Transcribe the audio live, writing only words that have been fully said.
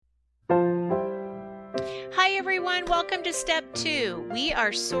everyone, welcome to step 2. We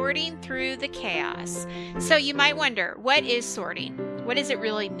are sorting through the chaos. So you might wonder, what is sorting? What does it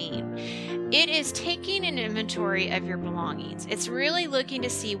really mean? It is taking an inventory of your belongings. It's really looking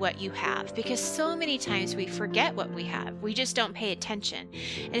to see what you have, because so many times we forget what we have. We just don't pay attention.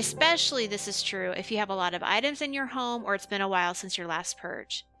 And especially this is true if you have a lot of items in your home or it's been a while since your last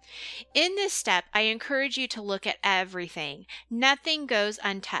purge. In this step, I encourage you to look at everything. Nothing goes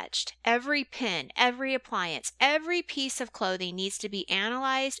untouched. Every pin, every appliance, every piece of clothing needs to be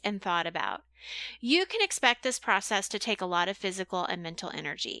analyzed and thought about. You can expect this process to take a lot of physical and mental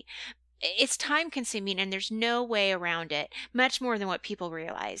energy. It's time consuming and there's no way around it, much more than what people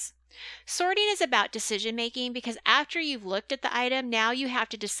realize. Sorting is about decision making because after you've looked at the item, now you have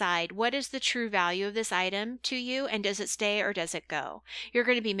to decide what is the true value of this item to you and does it stay or does it go? You're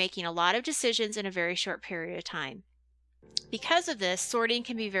going to be making a lot of decisions in a very short period of time. Because of this, sorting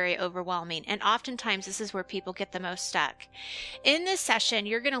can be very overwhelming, and oftentimes this is where people get the most stuck. In this session,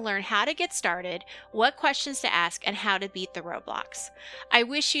 you're going to learn how to get started, what questions to ask, and how to beat the roadblocks. I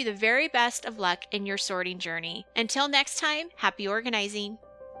wish you the very best of luck in your sorting journey. Until next time, happy organizing!